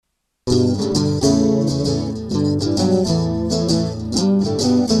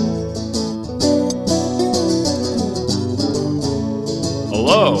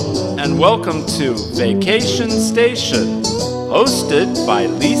Welcome to Vacation Station, hosted by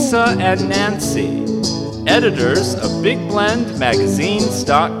Lisa and Nancy, editors of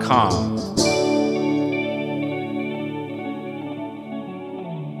BigBlendMagazines.com.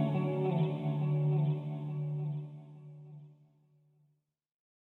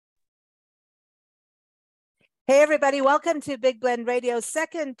 Hey everybody, welcome to Big Blend Radio's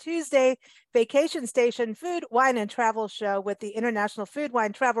second Tuesday Vacation Station Food, Wine, and Travel show with the International Food,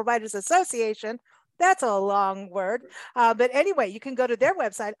 Wine, Travel Writers Association. That's a long word. But anyway, you can go to their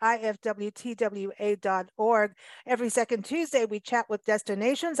website, ifwtwa.org. Every second Tuesday, we chat with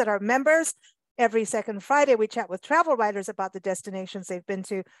destinations that are members. Every second Friday, we chat with travel writers about the destinations they've been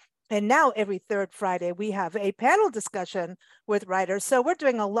to. And now every third Friday, we have a panel discussion with writers. So we're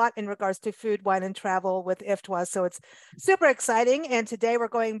doing a lot in regards to food, wine, and travel with IFTWA. So it's super exciting. And today we're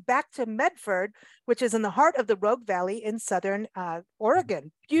going back to Medford, which is in the heart of the Rogue Valley in Southern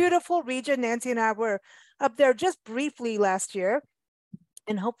Oregon. Beautiful region. Nancy and I were up there just briefly last year.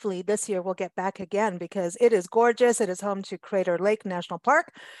 And hopefully this year we'll get back again because it is gorgeous. It is home to Crater Lake National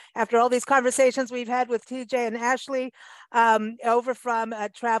Park. After all these conversations we've had with TJ and Ashley over from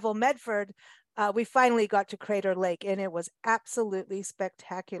Travel Medford, we finally got to Crater Lake and it was absolutely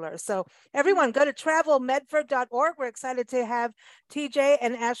spectacular. So everyone go to travelmedford.org. We're excited to have TJ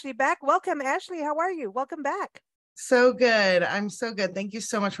and Ashley back. Welcome, Ashley. How are you? Welcome back. So good. I'm so good. Thank you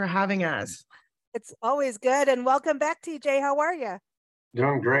so much for having us. It's always good. And welcome back, TJ. How are you?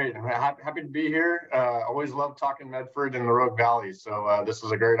 Doing great. I'm happy to be here. Always love talking Medford and the Rogue Valley. So this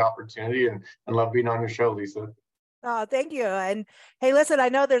is a great opportunity and love being on your show, Lisa. Oh, thank you. And hey, listen, I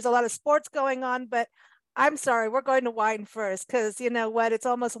know there's a lot of sports going on, but I'm sorry, we're going to wine first because you know what? It's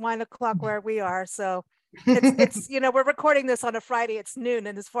almost wine o'clock where we are. So it's we're recording this on a Friday. It's noon.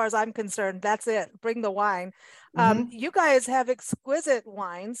 And as far as I'm concerned, that's it. Bring the wine. You guys have exquisite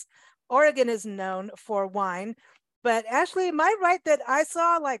wines. Oregon is known for wine. But Ashley, am I right that I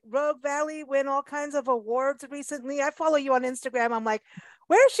saw like Rogue Valley win all kinds of awards recently? I follow you on Instagram. I'm like,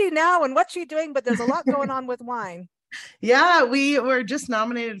 where is she now and what's she doing? But there's a lot going on with wine. Yeah, we were just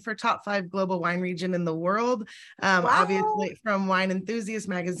nominated for top 5 global wine region in the world. Wow. Obviously from Wine Enthusiast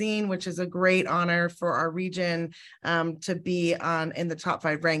magazine, which is a great honor for our region to be in the top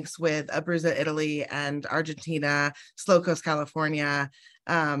 5 ranks with Abruzzo, Italy, and Argentina, Slow Coast, California,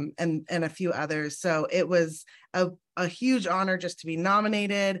 and a few others. So it was a huge honor just to be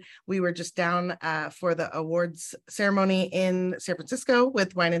nominated. We were just down for the awards ceremony in San Francisco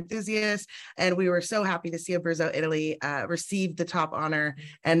with Wine Enthusiasts, and we were so happy to see Abruzzo, Italy receive the top honor,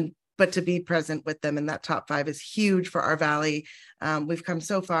 but to be present with them in that top 5 is huge for our valley. We've come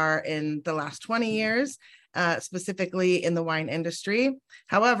so far in the last 20 years, specifically in the wine industry.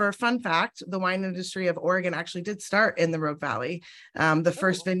 However, fun fact, the wine industry of Oregon actually did start in the Rogue Valley. The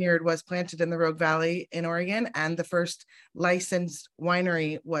first vineyard was planted in the Rogue Valley in Oregon, and the first licensed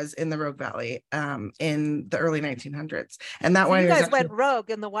winery was in the Rogue Valley in the early 1900s. And that winery, you guys went rogue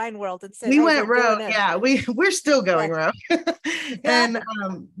in the wine world and said, we went rogue. Yeah, we're still going rogue. And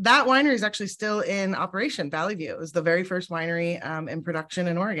that winery is actually still in operation. Valley View is the very first winery in production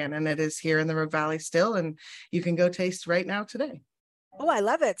in Oregon, and it is here in the Rogue Valley still, and you can go taste right now today. Oh, I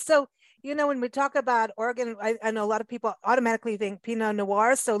love it. So, when we talk about Oregon, I know a lot of people automatically think Pinot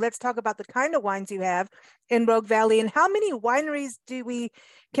Noir. So let's talk about the kind of wines you have in Rogue Valley and how many wineries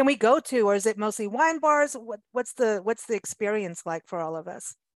can we go to, or is it mostly wine bars? What's the experience like for all of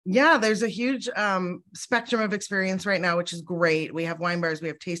us? Yeah, there's a huge spectrum of experience right now, which is great. We have wine bars, we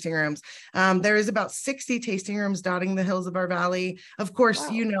have tasting rooms. There is about 60 tasting rooms dotting the hills of our valley. Of course,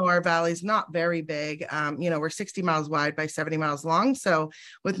 wow. Our valley's not very big. We're 60 miles wide by 70 miles long. So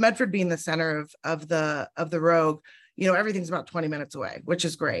with Medford being the center of the Rogue, everything's about 20 minutes away, which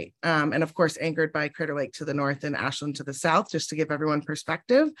is great. And of course, anchored by Crater Lake to the north and Ashland to the south, just to give everyone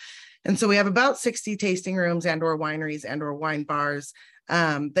perspective. And so we have about 60 tasting rooms and or wineries and or wine bars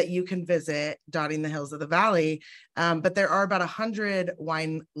that you can visit dotting the hills of the valley. But there are about 100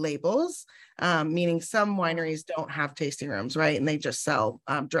 wine labels, meaning some wineries don't have tasting rooms, right? And they just sell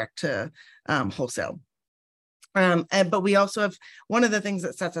direct to wholesale. But we also have one of the things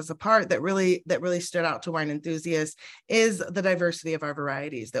that sets us apart that really stood out to wine enthusiasts is the diversity of our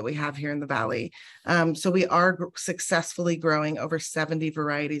varieties that we have here in the valley. So we are successfully growing over 70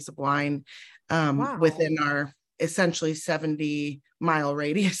 varieties of wine within our essentially 70-mile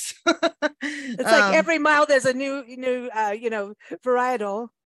radius. It's like every mile there's a new varietal.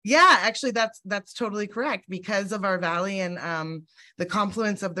 Yeah, actually, that's totally correct. Because of our valley and the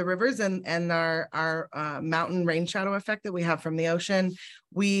confluence of the rivers and our mountain rain shadow effect that we have from the ocean,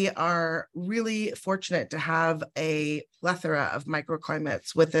 we are really fortunate to have a plethora of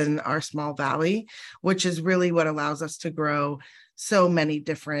microclimates within our small valley, which is really what allows us to grow so many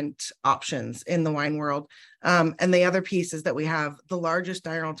different options in the wine world. And the other piece is that we have the largest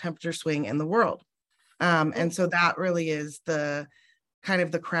diurnal temperature swing in the world. And so that really is the kind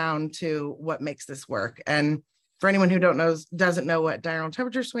of the crown to what makes this work. And for anyone who doesn't know what diurnal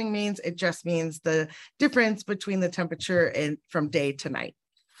temperature swing means, it just means the difference between the temperature and from day to night.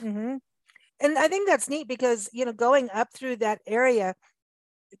 Mm-hmm. And I think that's neat because, going up through that area,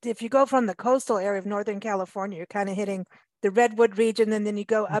 if you go from the coastal area of Northern California, you're kind of hitting the Redwood region, and then you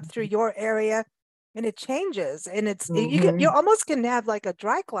go up through your area and it changes. And you almost can have like a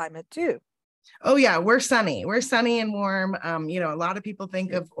dry climate too. Oh yeah, we're sunny and warm. A lot of people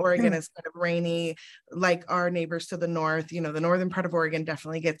think of Oregon as kind of rainy, like our neighbors to the north. The northern part of Oregon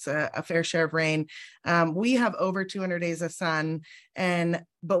definitely gets a fair share of rain. We have over 200 days of sun,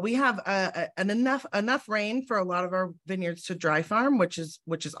 but we have enough rain for a lot of our vineyards to dry farm, which is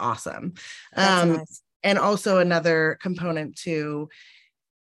awesome. That's nice. And also another component to,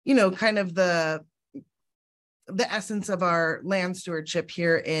 kind of the essence of our land stewardship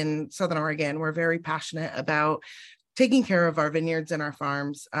here in Southern Oregon. We're very passionate about taking care of our vineyards and our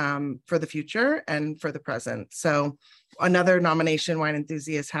farms for the future and for the present. So another nomination Wine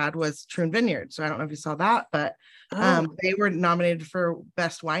Enthusiast had was Troon Vineyard. So I don't know if you saw that, but they were nominated for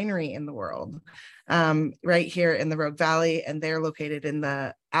best winery in the world right here in the Rogue Valley. And they're located in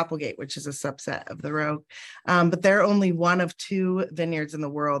the Applegate, which is a subset of the Rogue. But they're only one of 2 vineyards in the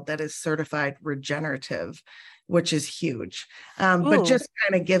world that is certified regenerative, which is huge. But just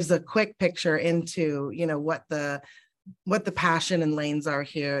kind of gives a quick picture into, what the passion and lanes are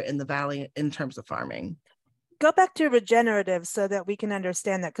here in the Valley in terms of farming. Go back to regenerative so that we can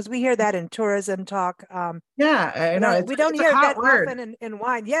understand that, because we hear that in tourism talk. Yeah, I know. We don't hear that often in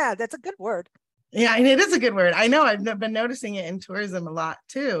wine. Yeah, that's a good word. Yeah, and it is a good word. I know I've been noticing it in tourism a lot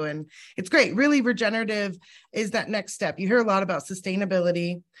too. And it's great. Really, regenerative is that next step. You hear a lot about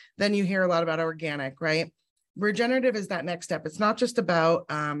sustainability, then you hear a lot about organic, right? Regenerative is that next step. It's not just about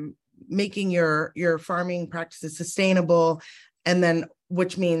making your farming practices sustainable, and then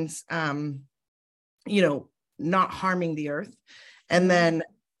which means not harming the earth. And then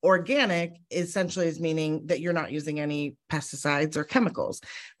organic essentially is meaning that you're not using any pesticides or chemicals.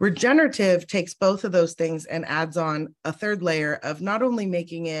 Regenerative takes both of those things and adds on a third layer of not only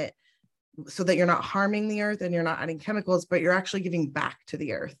making it so that you're not harming the earth and you're not adding chemicals, but you're actually giving back to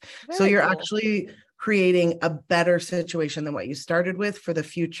the earth. So you're actually creating a better situation than what you started with for the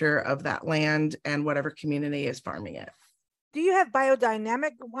future of that land and whatever community is farming it. Do you have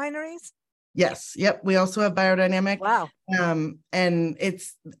biodynamic wineries? Yes. Yep. We also have biodynamic. Wow. And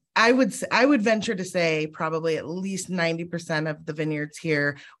I would venture to say probably at least 90% of the vineyards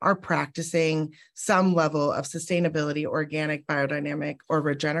here are practicing some level of sustainability, organic, biodynamic, or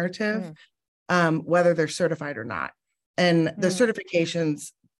regenerative, whether they're certified or not. And the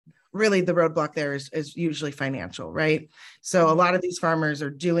certifications, really the roadblock there is usually financial, right? So a lot of these farmers are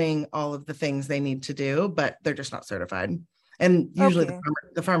doing all of the things they need to do, but they're just not certified. And usually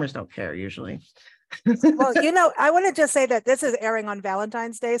the farmers don't care usually. Well, I want to just say that this is airing on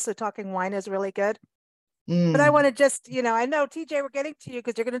Valentine's Day, so talking wine is really good. But I want to just, I know, TJ, we're getting to you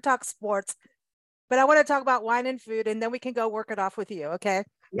because you're going to talk sports, but I want to talk about wine and food, and then we can go work it off with you, okay?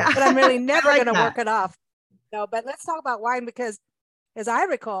 Yeah. But I'm really never going to work it off. No, but let's talk about wine because, as I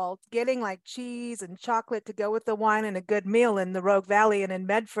recall, getting like cheese and chocolate to go with the wine and a good meal in the Rogue Valley and in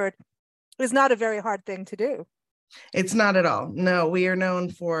Medford is not a very hard thing to do. It's not at all. No, we are known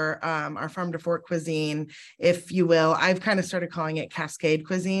for our farm to fork cuisine, if you will. I've kind of started calling it Cascade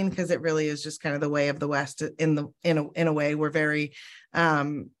cuisine because it really is just kind of the way of the West in a way. We're very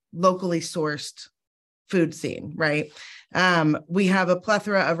locally sourced food scene, right? We have a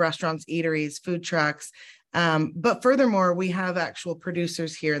plethora of restaurants, eateries, food trucks. But furthermore, we have actual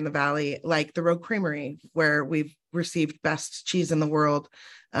producers here in the Valley, like the Rogue Creamery, where we've received best cheese in the world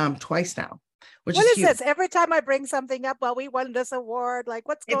twice now. What is this? Every time I bring something up, well, we won this award. Like,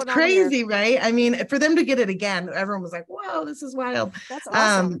 what's going on? It's crazy, right? I mean, for them to get it again, everyone was like, "Whoa, this is wild." That's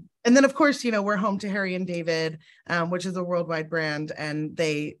awesome. And then, of course, we're home to Harry and David, which is a worldwide brand, and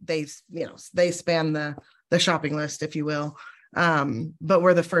they span the shopping list, if you will. But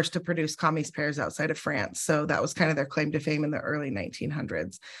we're the first to produce Commies pears outside of France, so that was kind of their claim to fame in the early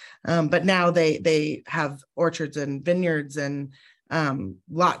 1900s. But now they have orchards and vineyards and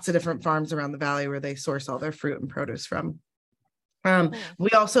lots of different farms around the valley where they source all their fruit and produce from. We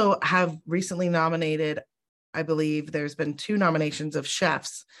also have recently nominated, I believe there's been 2 nominations of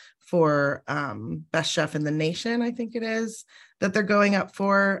chefs for best chef in the nation, I think it is, that they're going up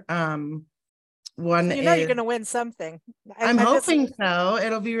for. One So you're going to win something. I'm hoping so.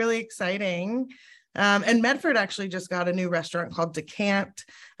 It'll be really exciting. And Medford actually just got a new restaurant called Decant,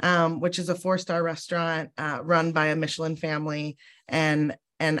 which is a 4-star restaurant run by a Michelin family and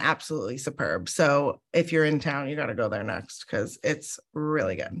absolutely superb. So if you're in town, you got to go there next because it's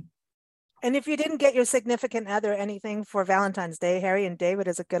really good. And if you didn't get your significant other anything for Valentine's Day, Harry and David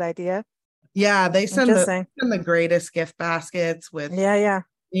is a good idea. Yeah, they send the greatest gift baskets with. Yeah.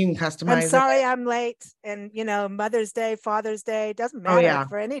 You can customize. I'm sorry I'm late, and Mother's Day, Father's Day, doesn't matter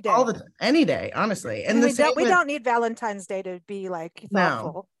for any day. Any day, honestly. And we don't need Valentine's Day to be like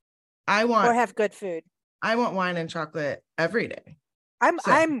thoughtful. No, or have good food. I want wine and chocolate every day. I'm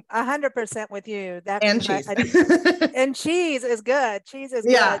 100% with you. And cheese. And cheese is good. Cheese is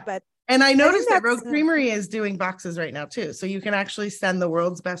good, but. And I noticed that Rogue Creamery is doing boxes right now too. So you can actually send the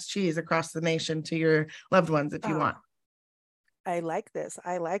world's best cheese across the nation to your loved ones if you want. I like this.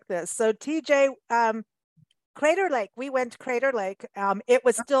 So TJ, Crater Lake, we went to Crater Lake. It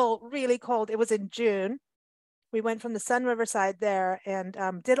was still really cold. It was in June. We went from the Sun River side there and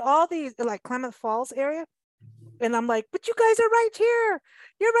did all these like Klamath Falls area. And I'm like, but you guys are right here.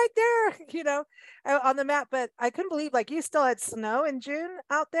 You're right there, on the map. But I couldn't believe like you still had snow in June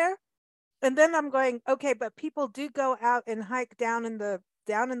out there. And then I'm going, okay, but people do go out and hike down in the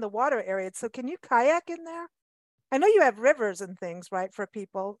water area. So can you kayak in there? I know you have rivers and things, right, for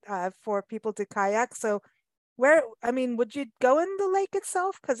people to kayak. So would you go in the lake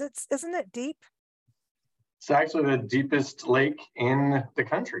itself? Because isn't it deep? It's actually the deepest lake in the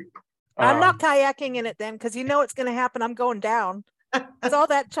country. I'm not kayaking in it then, because it's going to happen. I'm going down. It's all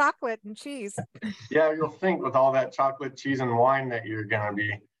that chocolate and cheese. Yeah, you'll think with all that chocolate, cheese, and wine that you're going to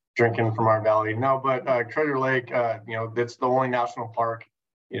be drinking from our valley. No, but Crater Lake, it's the only national park,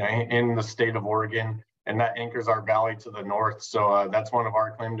 in the state of Oregon, and that anchors our valley to the north. So that's one of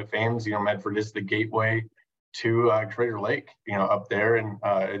our claim to fame. Medford is the gateway to Crater Lake, up there, and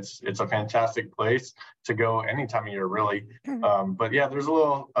it's a fantastic place to go any time of year, really. But yeah, there's a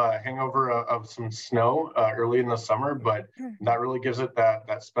little hangover of some snow early in the summer, but that really gives it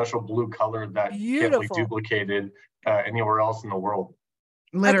that special blue color that can't be duplicated anywhere else in the world.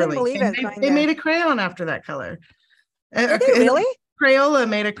 Literally, they made a crayon after that color. Did they really? Crayola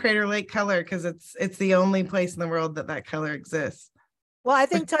made a Crater Lake color because it's the only place in the world that color exists. Well, I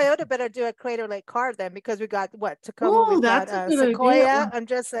think Toyota better do a Crater Lake car then, because we got Tacoma, we got Sequoia. Idea. I'm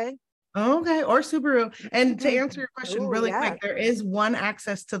just saying. Okay, or Subaru. And to answer your question really quick, there is one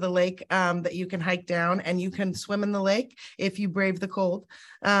access to the lake that you can hike down, and you can swim in the lake if you brave the cold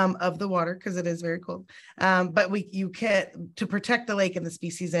of the water, because it is very cold. But you can't, to protect the lake and the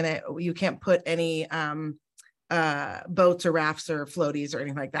species in it, you can't put any boats or rafts or floaties or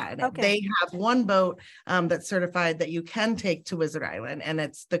anything like that. And they have one boat that's certified that you can take to Wizard Island, and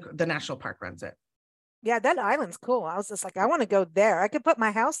it's the national park runs it. Yeah, that island's cool. I was just like, I want to go there. I could put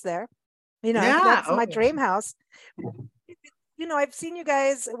my house there. That's my dream house. I've seen you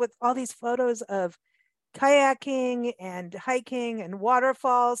guys with all these photos of kayaking and hiking and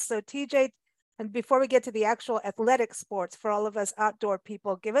waterfalls. So TJ, and before we get to the actual athletic sports for all of us outdoor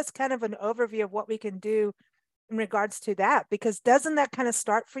people, give us kind of an overview of what we can do in regards to that, because doesn't that kind of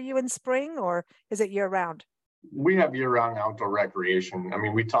start for you in spring, or is it year round? We have year-round outdoor recreation. I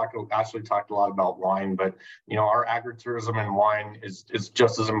mean, we actually talked a lot about wine, but our agritourism and wine is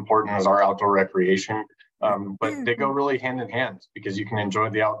just as important as our outdoor recreation. But they go really hand in hand, because you can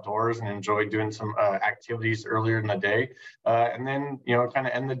enjoy the outdoors and enjoy doing some activities earlier in the day, and then kind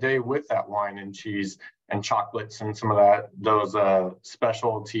of end the day with that wine and cheese and chocolates and some of those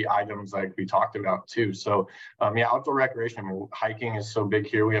specialty items like we talked about too. So outdoor recreation. I mean, hiking is so big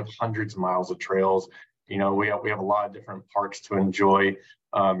here. We have hundreds of miles of trails. We have a lot of different parks to enjoy.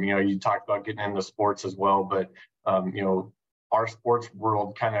 You talked about getting into sports as well, but our sports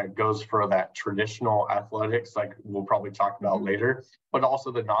world kind of goes for that traditional athletics, like we'll probably talk about later, but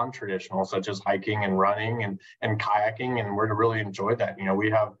also the non-traditional, such as hiking and running and kayaking, and we're to really enjoy that. We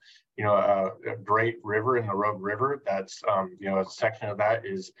have a great river in the Rogue River. That's a section of that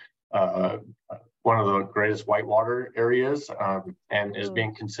is one of the greatest whitewater areas, and is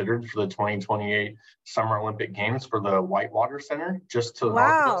being considered for the 2028 Summer Olympic Games for the Whitewater Center, just to the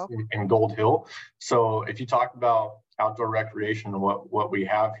north of us in Gold Hill. So if you talk about outdoor recreation, what we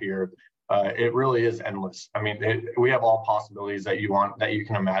have here, it really is endless. I mean, we have all possibilities that you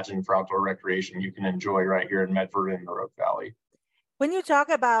can imagine for outdoor recreation you can enjoy right here in Medford and the Rogue Valley. When you talk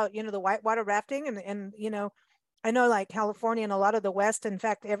about the whitewater rafting and I know like California and a lot of the West, in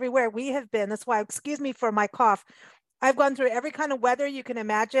fact, everywhere we have been, that's why, excuse me for my cough. I've gone through every kind of weather you can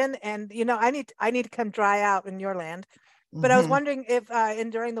imagine. And, I need to come dry out in your land. But I was wondering if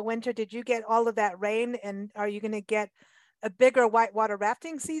during the winter, did you get all of that rain, and are you going to get a bigger whitewater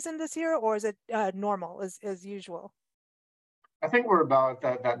rafting season this year, or is it normal as usual? I think we're about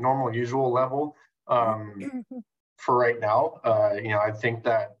that normal usual level for right now. I think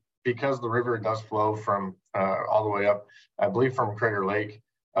that because the river does flow from all the way up, I believe from Crater Lake,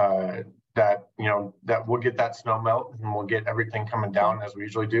 that we'll get that snow melt and we'll get everything coming down as we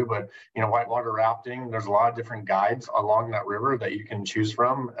usually do. But whitewater rafting, there's a lot of different guides along that river that you can choose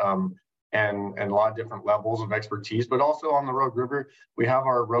from, and a lot of different levels of expertise. But also on the Rogue River, we have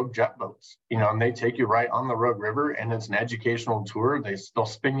our Rogue jet boats, and they take you right on the Rogue River, and it's an educational tour. They'll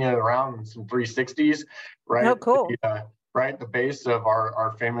spin you around in some 360s, right? Oh, cool. Right at the base of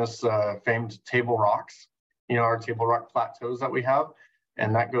our famed Table Rocks, our Table Rock plateaus that we have.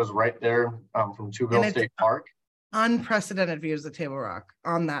 And that goes right there from Tuville State Park. Unprecedented views of Table Rock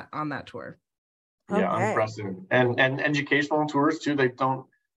on that tour. Yeah, Okay. unprecedented. And educational tours too. They don't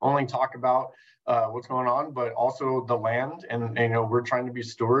only talk about what's going on, but also the land. And we're trying to be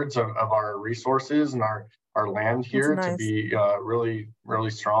stewards of our resources and our land here to be really,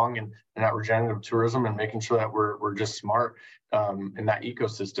 really strong in that regenerative tourism, and making sure that we're just smart in that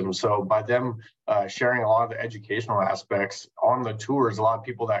ecosystem. So by them sharing a lot of the educational aspects on the tours, a lot of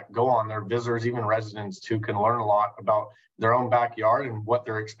people that go on there, visitors, even residents too, can learn a lot about their own backyard and what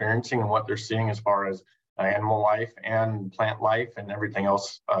they're experiencing and what they're seeing as far as animal life and plant life and everything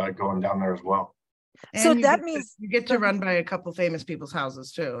else going down there as well. And so that means you get to run by a couple famous people's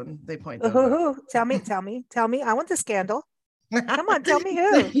houses too, and they point those out. Tell me. I want the scandal. Come on, tell me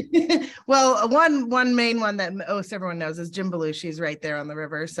who. Well, one main one that most everyone knows is Jim Belushi's right there on the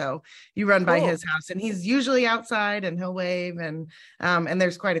river. So you run by his house, and he's usually outside, and he'll wave, and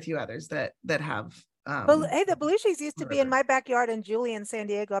there's quite a few others that have. Well, hey, the Belushis used to be in my backyard in Julian, in San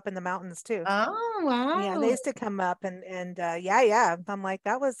Diego, up in the mountains too. Oh, wow. Yeah, they used to come up and yeah. I'm like,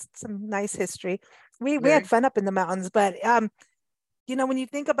 that was some nice history. We had fun up in the mountains, but when you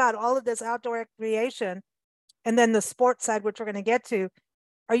think about all of this outdoor recreation and then the sports side, which we're going to get to,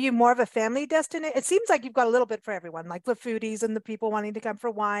 are you more of a family destination? It seems like you've got a little bit for everyone, like the foodies and the people wanting to come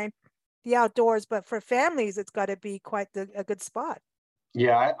for wine, the outdoors, but for families, it's got to be quite a good spot.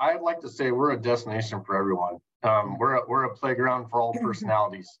 Yeah, I'd like to say we're a destination for everyone. We're a playground for all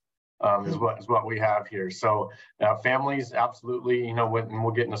personalities. Is what we have here. So families, absolutely,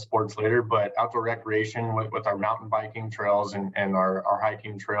 we'll get into sports later, but outdoor recreation with our mountain biking trails and our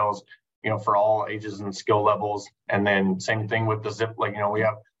hiking trails, for all ages and skill levels. And then same thing with the zip, we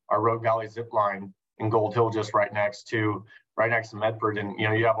have our Rogue Valley zip line in Gold Hill just right next to Medford. And,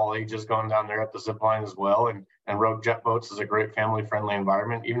 you have all ages going down there at the zip line as well. And Rogue Jet Boats is a great family friendly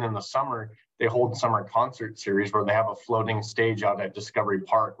environment. Even in the summer, they hold summer concert series where they have a floating stage out at Discovery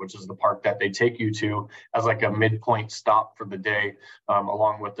Park, which is the park that they take you to as like a midpoint stop for the day,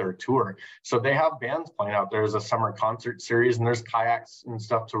 along with their tour. So they have bands playing out there as a summer concert series, and there's kayaks and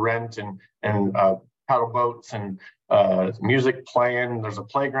stuff to rent and paddle boats and music playing. There's a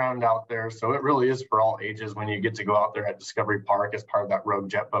playground out there. So it really is for all ages when you get to go out there at Discovery Park as part of that Rogue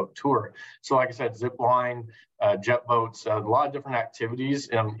Jet Boat tour. So like I said, zip line, jet boats, a lot of different activities.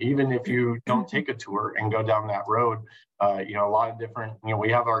 Even if you don't take a tour and go down that road, a lot of different, we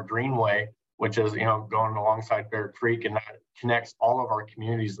have our Greenway, which is, going alongside Bear Creek, and that connects all of our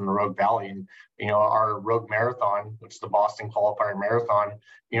communities in the Rogue Valley. And, our Rogue Marathon, which is the Boston Qualifier Marathon,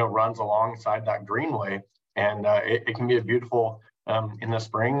 runs alongside that Greenway. And it can be a beautiful in the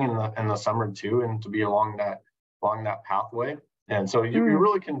spring and the summer too, and to be along that pathway. And so you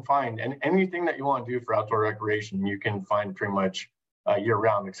really can find anything that you want to do for outdoor recreation, you can find pretty much year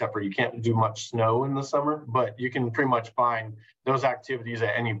round, except for you can't do much snow in the summer, but you can pretty much find those activities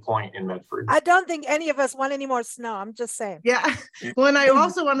at any point in Medford. I don't think any of us want any more snow. I'm just saying. Yeah. Well, and I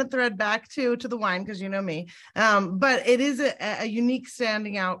also want to thread back to the wine, because you know me. But it is a unique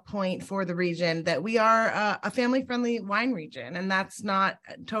standing out point for the region that we are a family-friendly wine region, and that's not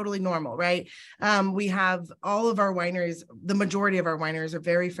totally normal, right? We have all of our wineries, the majority of our wineries are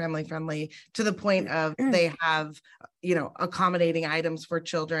very family-friendly, to the point of they have accommodating items for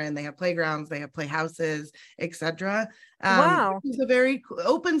children. They have playgrounds, they have playhouses, etc. Wow. It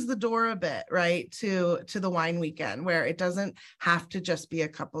opens the door a bit, right, to the wine weekend, where it doesn't have to just be a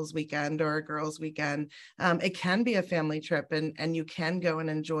couple's weekend or a girls' weekend. It can be a family trip, and you can go and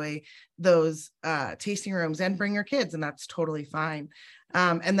enjoy those tasting rooms and bring your kids, and that's totally fine.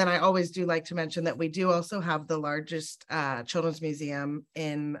 And then I always do like to mention that we do also have the largest children's museum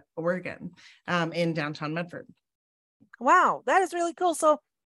in Oregon, in downtown Medford. Wow, that is really cool. So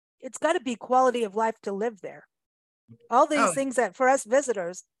it's got to be quality of life to live there. All these Oh, things that for us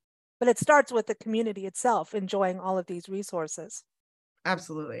visitors, but it starts with the community itself enjoying all of these resources.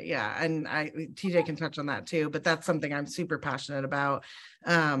 absolutely. Yeah. And TJ can touch on that too, but that's something I'm super passionate about.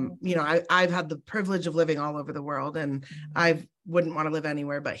 You know, I've had the privilege of living all over the world, and I wouldn't want to live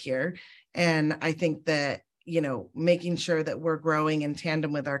anywhere but here. And I think that, you know, making sure that we're growing in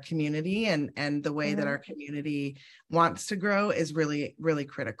tandem with our community and the way that our community wants to grow is really, really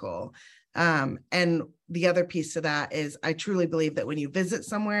critical. And the other piece to that is I truly believe that when you visit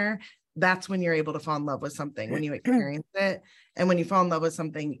somewhere, that's when you're able to fall in love with something, when you experience it. And when you fall in love with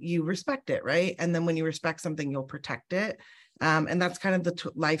something, you respect it, right? And then when you respect something, you'll protect it. And that's kind of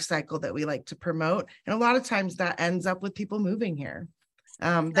the life cycle that we like to promote. And a lot of times that ends up with people moving here.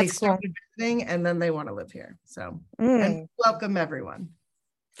 They started visiting and then they want to live here. So, and welcome everyone.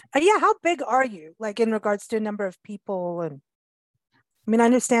 Yeah, how big are you, like in regards to number of people? And I mean, I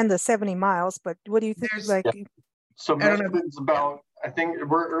understand the 70 miles, but what do you think? So Medford's about, I think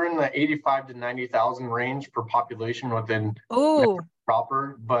we're in the 85 to 90,000 range for population within Medford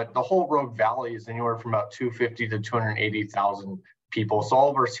proper, but the whole Rogue Valley is anywhere from about 250 to 280,000 people. So all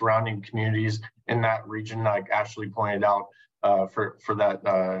of our surrounding communities in that region, like Ashley pointed out, for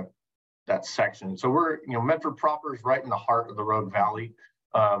that section. So we're, you know, Medford proper is right in the heart of the Rogue Valley,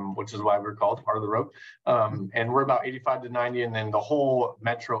 which is why we're called Heart of the Rogue. And we're about 85 to 90, and then the whole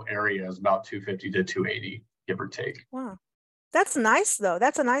metro area is about 250 to 280, give or take. Wow. That's nice though.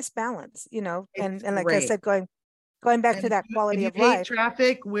 That's a nice balance, you know, and like great. I said, going back to that quality of life.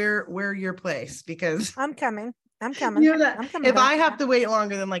 Traffic, we're your place, because I'm coming. You know that I'm coming. If I have to wait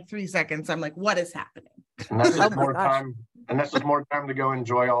longer than like 3 seconds, I'm like, what is happening? And that's just more time. And that's just more time to go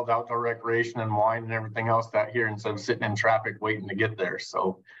enjoy all the outdoor recreation and wine and everything else that here, instead of sitting in traffic waiting to get there.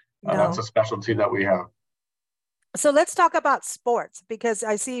 So that's a specialty that we have. So let's talk about sports, because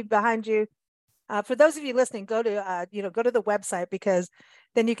I see behind you. For those of you listening, go to go to the website, because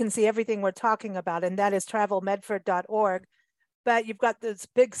then you can see everything we're talking about, and that is travelmedford.org. But you've got this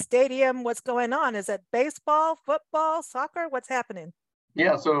big stadium. What's going on? Is it baseball, football, soccer? What's happening?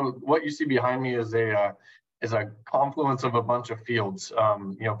 Yeah. So what you see behind me is a confluence of a bunch of fields.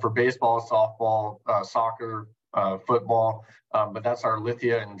 You know, for baseball, softball, soccer, football. But that's our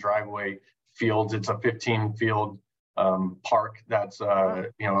Lithia and Driveway fields. It's a 15-field park that's you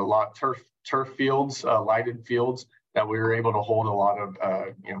know, a lot of turf fields, lighted fields that we were able to hold a lot of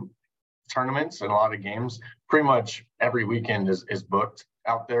you know, tournaments and a lot of games. Pretty much every weekend is booked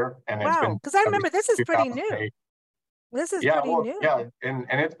out there, and it's been, because I remember this is pretty new. This is pretty new. Yeah, and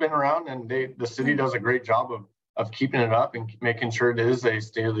it's been around, and the city does a great job of keeping it up and making sure it is a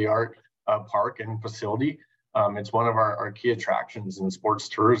state-of-the-art park and facility. It's one of our key attractions in sports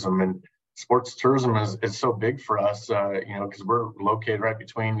tourism, and sports tourism is so big for us, you know, because we're located right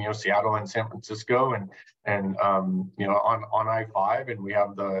between, you know, Seattle and San Francisco, and you know, on I-5, and we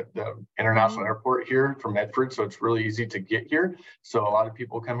have the international airport here for Medford, so it's really easy to get here. So a lot of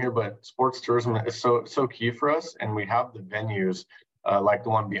people come here, but sports tourism is so key for us, and we have the venues like the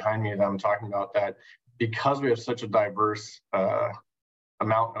one behind me that I'm talking about, that because we have such a diverse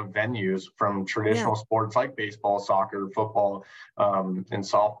amount of venues, from traditional sports like baseball, soccer, football, and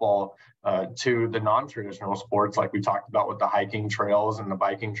softball, to the non-traditional sports like we talked about with the hiking trails and the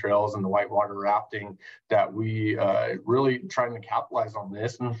biking trails and the whitewater rafting, that we really trying to capitalize on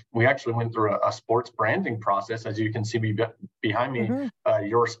this. And we actually went through a sports branding process, as you can see behind me,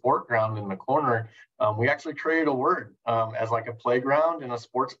 Your Sport Ground in the corner. We actually created a word as like a playground and a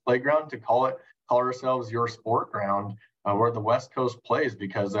sports playground to call ourselves Your Sport Ground, where the West Coast plays,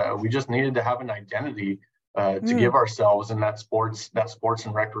 because we just needed to have an identity to give ourselves in that sports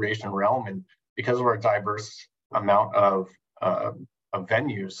and recreation realm. And because of our diverse amount of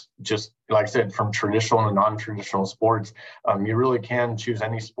venues, just like I said, from traditional and non-traditional sports, you really can choose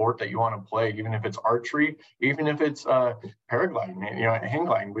any sport that you want to play, even if it's archery, even if it's paragliding, you know, hang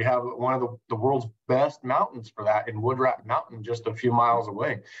gliding. We have one of the world's best mountains for that in Woodrat Mountain, just a few miles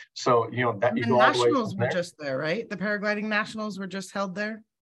away. So, you know, that you go all the way. The nationals were just there, right? The paragliding nationals were just held there.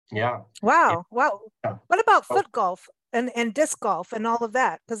 Yeah. Wow. Yeah. What about foot golf and disc golf and all of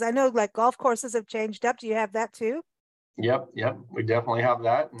that? Because I know like golf courses have changed up. Do you have that too? Yep. We definitely have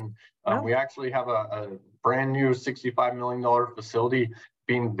that. And we actually have a brand new $65 million facility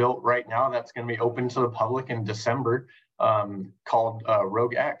being built right now that's going to be open to the public in December, called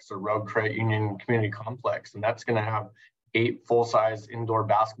Rogue X, or Rogue Credit Union Community Complex. And that's going to have 8 full-size indoor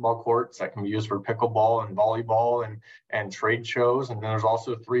basketball courts that can be used for pickleball and volleyball and trade shows. And then there's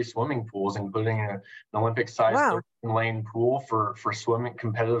also 3 swimming pools, including an Olympic-sized 13-lane pool for swimming,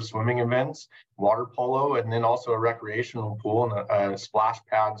 competitive swimming events, water polo, and then also a recreational pool and a splash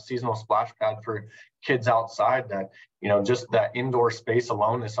pad, seasonal splash pad for kids outside. That, you know, just that indoor space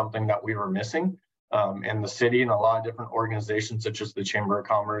alone is something that we were missing. And the city and a lot of different organizations such as the Chamber of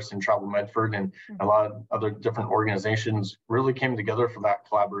Commerce and Travel Medford and a lot of other different organizations really came together for that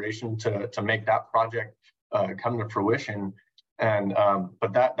collaboration to make that project come to fruition. And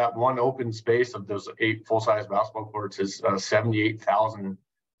but that one open space of those 8 full-size basketball courts is 78,000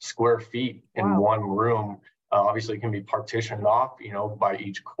 square feet in one room. Obviously, it can be partitioned off, you know, by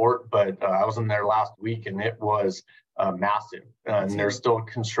each court. But I was in there last week, and it was massive. And they're still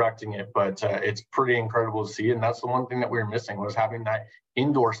constructing it, but it's pretty incredible to see. And that's the one thing that we were missing, was having that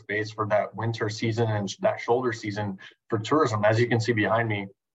indoor space for that winter season and that shoulder season for tourism. As you can see behind me,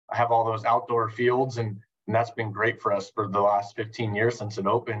 I have all those outdoor fields, and that's been great for us for the last 15 years since it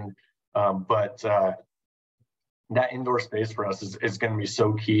opened. But that indoor space for us is going to be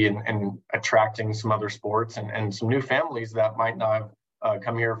so key in attracting some other sports and some new families that might not have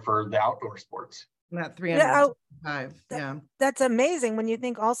come here for the outdoor sports. That 305, that's amazing when you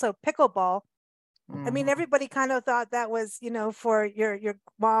think also pickleball. I mean, everybody kind of thought that was, you know, for your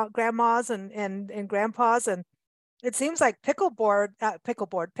grandmas and grandpas, and it seems like pickleball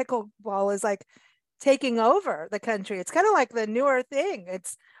is like taking over the country. It's kind of like the newer thing.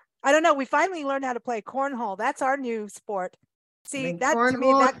 I don't know. We finally learned how to play cornhole. That's our new sport. See, that to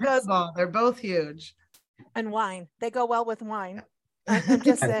me, that goes. They're both huge. And wine. They go well with wine. I'm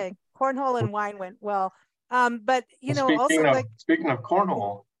just saying, cornhole and wine went well. But you know, speaking of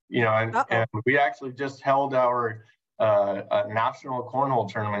cornhole, you know, and we actually just held our national cornhole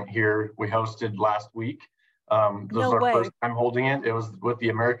tournament here. We hosted last week. This was our first time holding it. It was with the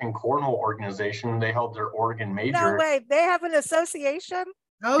American Cornhole Organization. They held their Oregon major. No way. They have an association?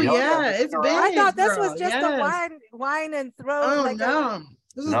 Oh, yeah. It's big. I thought this was just a wine and throw. Oh,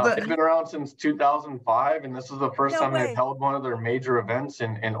 no. They've been around since 2005, and this is the first time they've held one of their major events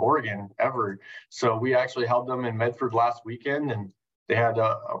in Oregon ever. So we actually held them in Medford last weekend, and they had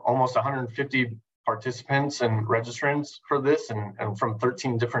almost 150 participants and registrants for this, and from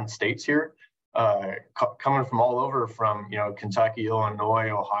 13 different states here, coming from all over, from, you know, Kentucky, Illinois,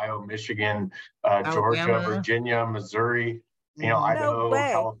 Ohio, Michigan, Georgia, Virginia, Missouri, you know, Idaho,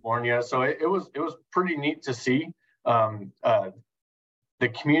 California. So it was pretty neat to see the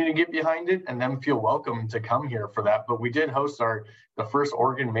community get behind it and them feel welcome to come here for that. But we did host the first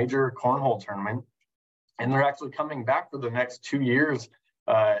Oregon major cornhole tournament, and they're actually coming back for the next 2 years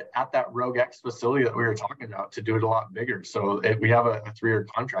at that Rogue X facility that we were talking about to do it a lot bigger. So we have a 3-year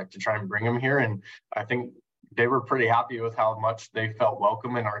contract to try and bring them here, and I think they were pretty happy with how much they felt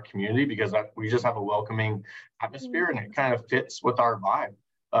welcome in our community, because we just have a welcoming atmosphere, and it kind of fits with our vibe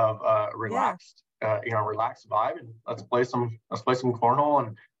of relaxed, relaxed vibe. And let's play some cornhole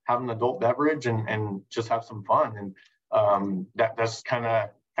and have an adult beverage and just have some fun. And that's kind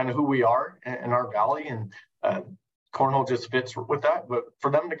of who we are in our valley. And cornhole just fits with that. But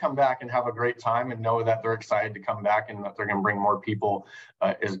for them to come back and have a great time and know that they're excited to come back and that they're going to bring more people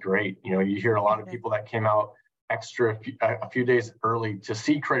is great. You know, you hear a lot of people that came out a few days early to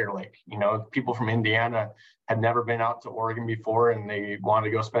see Crater Lake. You know, people from Indiana had never been out to Oregon before, and they wanted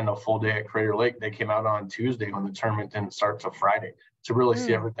to go spend a full day at Crater Lake. They came out on Tuesday when the tournament didn't start till Friday to really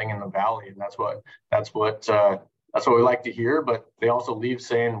see everything in the valley. And that's what we like to hear. But they also leave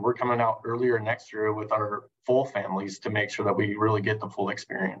saying we're coming out earlier next year with our full families to make sure that we really get the full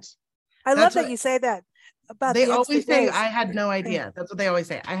experience. I love that you say that. They always say, I had no idea. That's what they always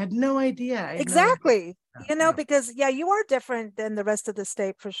say. I had no idea. Exactly. You know, because you are different than the rest of the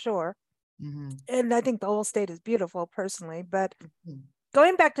state for sure. Mm-hmm. And I think the whole state is beautiful personally, but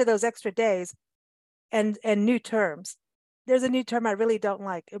going back to those extra days and new terms, there's a new term I really don't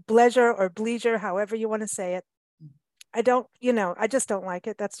like, bleisure or bleisure, however you want to say it. I just don't like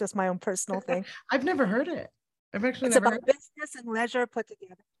it. That's just my own personal thing. I've never heard it. It's about business and leisure put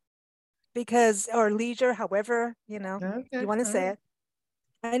together. Or leisure, however, you want to say it.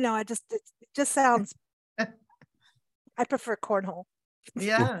 I know, it just sounds, I prefer cornhole.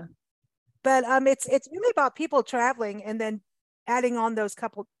 Yeah. But it's really about people traveling and then adding on those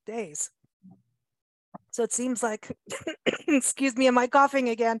couple days. So it seems like, excuse me, am I coughing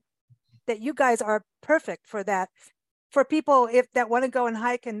again? That you guys are perfect for that. For people that want to go and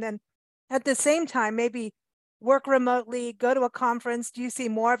hike and then at the same time maybe work remotely, go to a conference. Do you see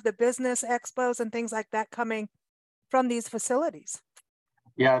more of the business expos and things like that coming from these facilities?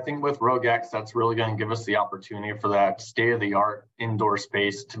 Yeah, I think with Rogue X, that's really going to give us the opportunity for that state-of-the-art indoor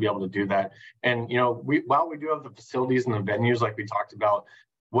space to be able to do that. And, while we do have the facilities and the venues like we talked about,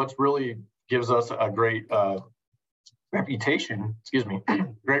 what's really gives us a great reputation,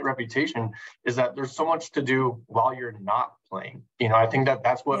 great reputation, is that there's so much to do while you're not playing. I think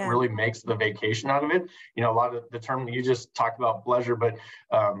that's what really makes the vacation out of it. A lot of the term you just talked about pleasure, but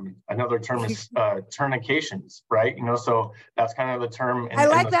another term is tournications, right? So that's kind of the term. I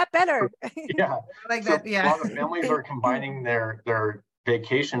like that better. Yeah, I like that. Yeah, a lot of families are combining their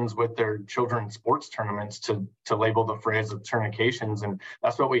vacations with their children's sports tournaments to label the phrase of tournications, and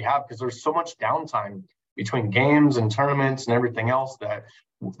that's what we have, because there's so much downtime between games and tournaments and everything else that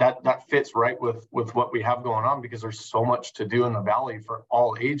fits right with what we have going on, because there's so much to do in the Valley for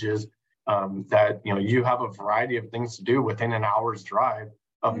all ages, that you have a variety of things to do within an hour's drive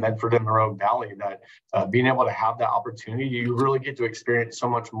of Medford and the Rogue Valley, that being able to have that opportunity, you really get to experience so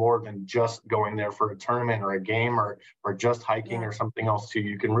much more than just going there for a tournament or a game or just hiking or something else too.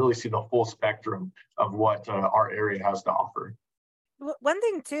 You can really see the full spectrum of what our area has to offer. One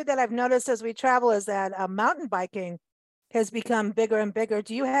thing too that I've noticed as we travel is that mountain biking has become bigger and bigger.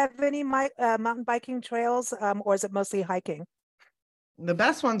 Do you have any mountain biking trails, or is it mostly hiking? The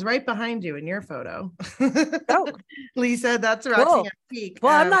best one's right behind you in your photo. Oh, Lisa, that's Roxy Peak.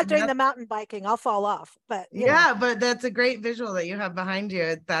 Well, I'm not doing the mountain biking. I'll fall off, but but that's a great visual that you have behind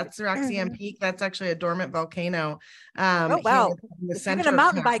you. That's Roxy Peak. That's actually a dormant volcano. Oh, wow. If you're gonna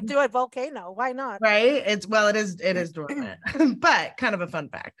mountain bike, do a volcano. Why not? Right. It is dormant, but kind of a fun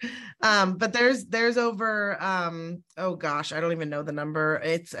fact. But there's over, oh gosh, I don't even know the number.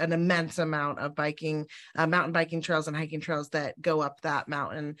 It's an immense amount of mountain biking trails and hiking trails that go up that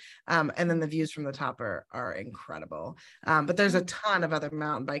mountain. And then the views from the top are incredible. But there's a ton of other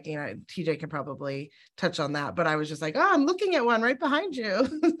mountain biking. TJ can probably touch on that, but I was just like, oh, I'm looking at one right behind you.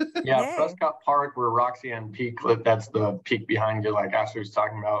 Yeah, Prescott Park, where Roxy and Peak, that's the peak behind you, like Ashley was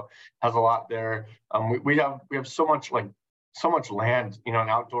talking about, has a lot there. We have so much land, an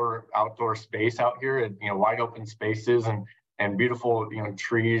outdoor space out here, and wide open spaces and beautiful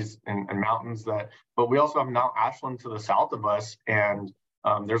trees and mountains but we also have Mount Ashland to the south of us, and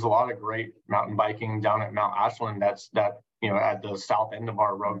there's a lot of great mountain biking down at Mount Ashland at the south end of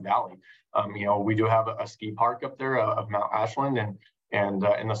our Rogue Valley. We do have a ski park up there of Mount Ashland, and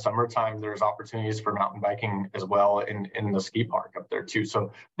in the summertime there's opportunities for mountain biking as well in the ski park up there too.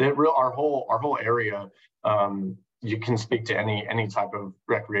 So our whole area, you can speak to any type of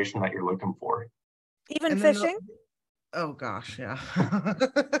recreation that you're looking for. Even fishing? Oh gosh, yeah.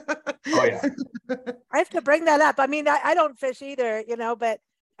 Oh yeah. I have to bring that up. I mean, I don't fish either, but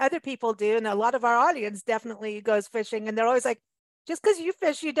other people do, and a lot of our audience definitely goes fishing, and they're always like, just because you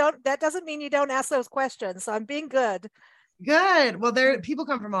fish, that doesn't mean you don't ask those questions. So I'm being good. Good. Well, people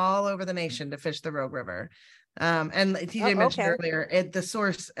come from all over the nation to fish the Rogue River. And TJ mentioned earlier, the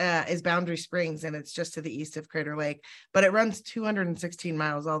source is Boundary Springs, and it's just to the east of Crater Lake, but it runs 216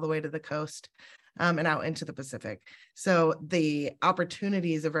 miles all the way to the coast, and out into the Pacific. So the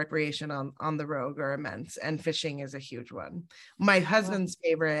opportunities of recreation on the Rogue are immense, and fishing is a huge one. My husband's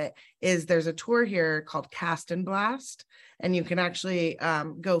favorite is there's a tour here called Cast and Blast, and you can actually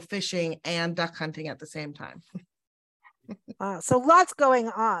go fishing and duck hunting at the same time. So lots going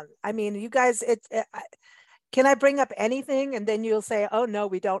on. I mean, you guys, can I bring up anything and then you'll say, oh no,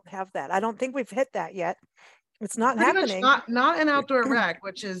 we don't have that. I don't think we've hit that yet. It's not pretty happening. Not an outdoor rec,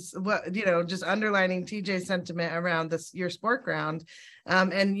 which is what, just underlining TJ's sentiment around your sport ground,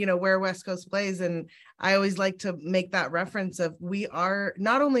 and where West Coast plays. And I always like to make that reference of, we are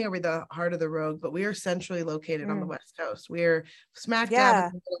not only are we the heart of the Rogue, but we are centrally located on the West Coast. We're smack dab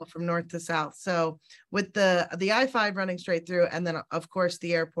in the middle from north to south. So with the I-5 running straight through, and then of course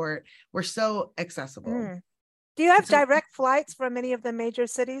the airport, we're so accessible. Do you have direct flights from any of the major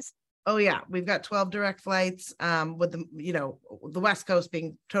cities? Oh yeah, we've got 12 direct flights, with the West Coast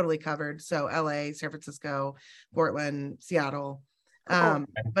being totally covered. So LA, San Francisco, Portland, Seattle, but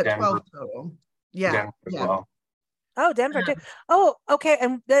Denver. 12 total. Yeah. Denver as well. Oh, Denver too. Oh, okay.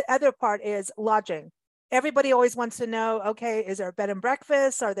 And the other part is lodging. Everybody always wants to know, okay, is there bed and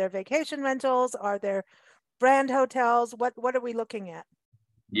breakfast? Are there vacation rentals? Are there brand hotels? What are we looking at?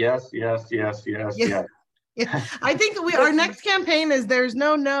 Yes. Yeah, I think our next campaign is there's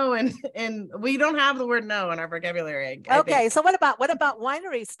no, and we don't have the word no in our vocabulary. Okay, so what about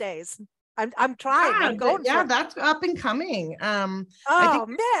winery stays? I'm trying. I'm going. Yeah, that's up and coming. I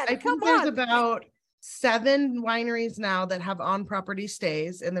think there's about 7 wineries now that have on-property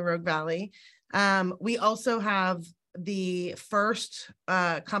stays in the Rogue Valley. We also have the first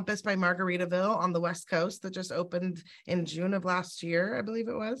Compass by Margaritaville on the West Coast that just opened in June of last year, I believe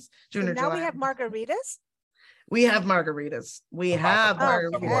it was June So or now July. we have margaritas. We have margaritas. We have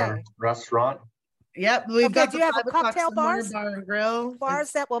margaritas. Okay. Restaurant. Yep, we've Okay, got do the you have a 5 o'clock cocktail summer bars? bar and grill.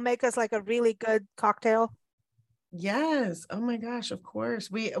 Bars that will make us like a really good cocktail. Yes. Oh my gosh, of course.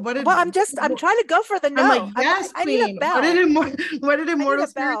 I'm trying to go for the no. I'm like, yes, I need a queen. bell. What did Immortal bell.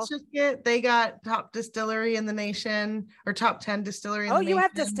 Spirits just get? They got top distillery in the nation, or top 10 distillery in the nation. Oh, you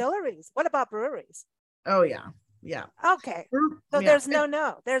have distilleries. What about breweries? Oh yeah. Yeah. Okay. So Yeah. there's no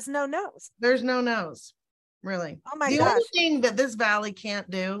no's. There's no no's, really. Oh my the gosh. only thing that this valley can't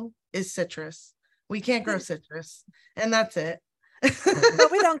do is citrus. We can't grow citrus, and that's it.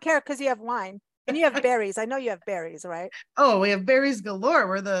 But we don't care because you have wine and you have berries. I know you have berries, right? Oh, we have berries galore.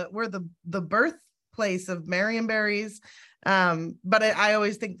 We're the birthplace of Marionberries. But I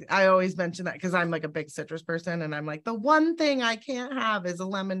always mention that because I'm like a big citrus person, and I'm like, the one thing I can't have is a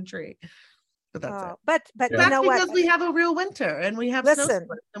lemon tree. But that's it. But that's you know because what? we have a real winter, and we have snow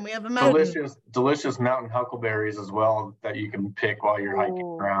splits, and we have a mountain. Delicious mountain huckleberries as well that you can pick while you're hiking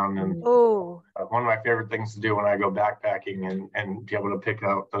around. And one of my favorite things to do when I go backpacking and be able to pick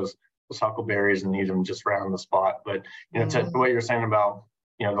out those huckleberries and eat them just right on the spot. But to what you're saying about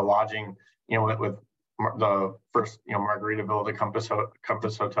the lodging, with the first Margaritaville, the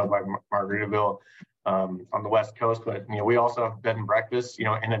Compass Hotel by Margaritaville. On the West Coast, but we also have bed and breakfast, in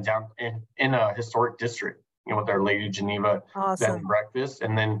a historic district, with our Lady Geneva bed and breakfast,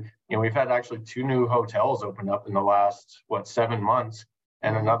 and then we've had actually 2 new hotels open up in the last 7 months,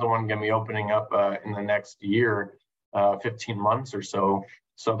 and another one going to be opening up in the next year, 15 months or so.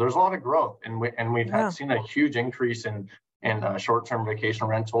 So there's a lot of growth, and we've seen a huge increase in short-term vacation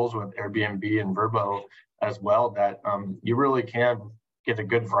rentals with Airbnb and Vrbo as well. That you really can get a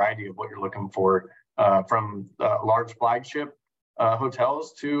good variety of what you're looking for. From large flagship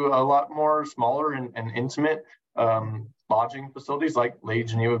hotels to a lot more smaller and intimate lodging facilities like Lady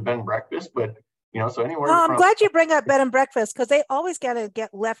Geneva Bed and Breakfast. But so anywhere. I'm glad you bring up bed and breakfast because they always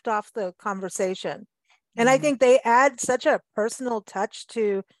get left off the conversation, and I think they add such a personal touch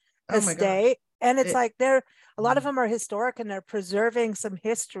to a stay. And it's like a lot of them are historic and they're preserving some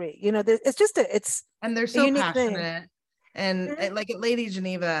history. It's just and they're so unique passionate. Thing. And like at Lady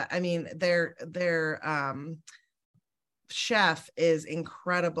Geneva, I mean, their chef is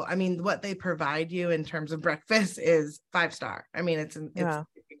incredible. I mean, what they provide you in terms of breakfast is 5-star. I mean, it's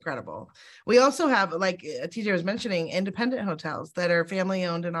incredible. We also have, like TJ was mentioning, independent hotels that are family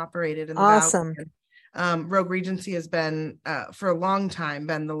owned and operated in the awesome. Valley. Rogue Regency has been for a long time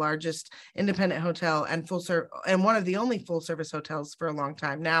been the largest independent hotel and and one of the only full service hotels for a long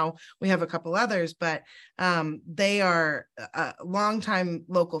time. Now we have a couple others, but they are a long-time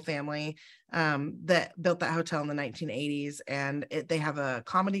local family that built that hotel in the 1980s, and they have a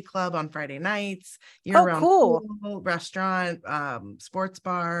comedy club on Friday nights, year-round pool, restaurant, sports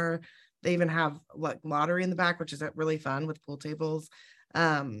bar. They even have like lottery in the back, which is really fun with pool tables.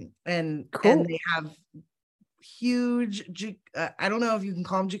 And they have huge I don't know if you can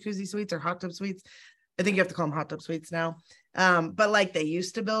call them jacuzzi suites or hot tub suites. I think you have to call them hot tub suites now, but like they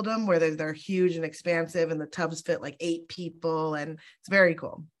used to build them where they're huge and expansive and the tubs fit like 8 people, and it's very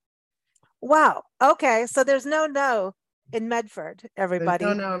cool. Wow. Okay, so there's no in Medford, everybody.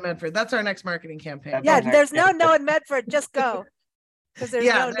 There's no in Medford. That's our next marketing campaign. There's no in Medford. Just go, because there's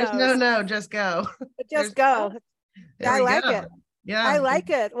no just go. Just go. I like it. Yeah, I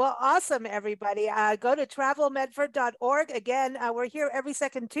like it. Well, awesome, everybody. Go to travelmedford.org. Again, we're here every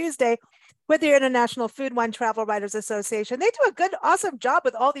second Tuesday with the International Food Wine Travel Writers Association. They do a good, awesome job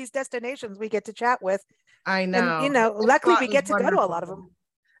with all these destinations we get to chat with. I know. And, luckily we get to go to a lot of them.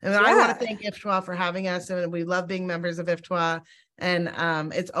 And I want to thank IFTWA for having us, and we love being members of IFTWA. And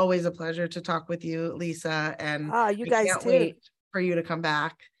it's always a pleasure to talk with you, Lisa. And you guys can't too. wait for you to come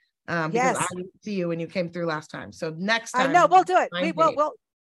back. Because I didn't see you when you came through last time. So next time. I know, we'll do it. We will. Well,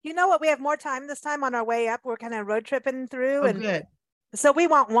 you know what? We have more time this time on our way up. We're kind of road tripping through. Good. So we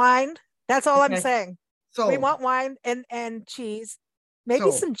want wine. That's all I'm saying. Sold. We want wine and cheese,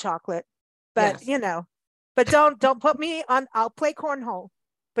 maybe some chocolate, but but don't put me on. I'll play cornhole,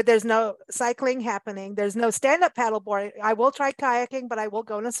 but there's no cycling happening. There's no stand-up paddleboarding. I will try kayaking, but I will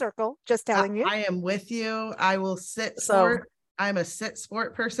go in a circle. Just telling you. I am with you. I will sit sport. I'm a sit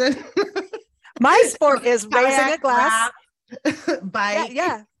sport person. My sport is raising a glass. Bike.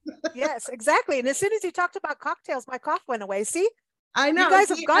 Yes, exactly. And as soon as you talked about cocktails, my cough went away. See, I know you guys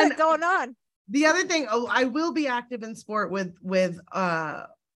have got it going on. The other thing, I will be active in sport with axe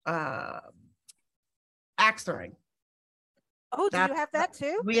throwing. Oh, do you have that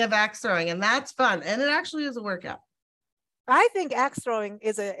too? We have axe throwing, and that's fun, and it actually is a workout. I think axe throwing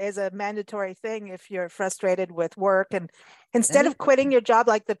is a mandatory thing if you're frustrated with work, and instead of quitting your job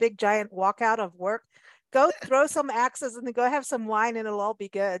like the big giant walkout of work, go throw some axes and then go have some wine and it'll all be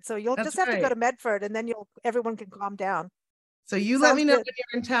good. So you'll just have to go to Medford and then everyone can calm down. So you let me know when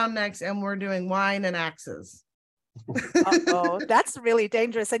you're in town next and we're doing wine and axes. Oh, that's really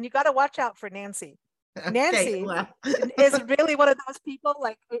dangerous. And you got to watch out for Nancy. Nancy is really one of those people,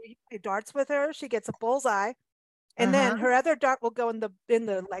 like you play darts with her, she gets a bullseye. And then her other dart will go in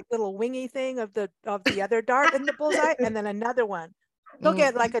the like little wingy thing of the other dart in the bullseye, and then another one. They'll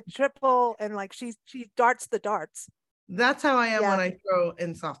get like a triple, and like she darts the darts. That's how I am when I throw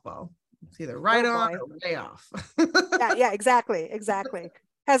in softball. It's either right on or way off. yeah, exactly.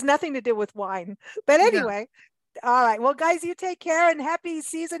 Has nothing to do with wine. But anyway, all right. Well, guys, you take care and happy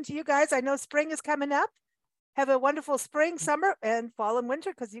season to you guys. I know spring is coming up. Have a wonderful spring, summer, and fall and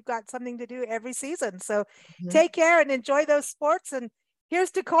winter, because you've got something to do every season. So take care and enjoy those sports. And here's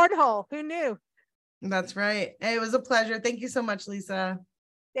to cornhole. Who knew? That's right. Hey, it was a pleasure. Thank you so much, Lisa.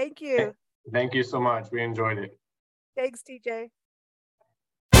 Thank you. Thank you so much. We enjoyed it. Thanks, TJ.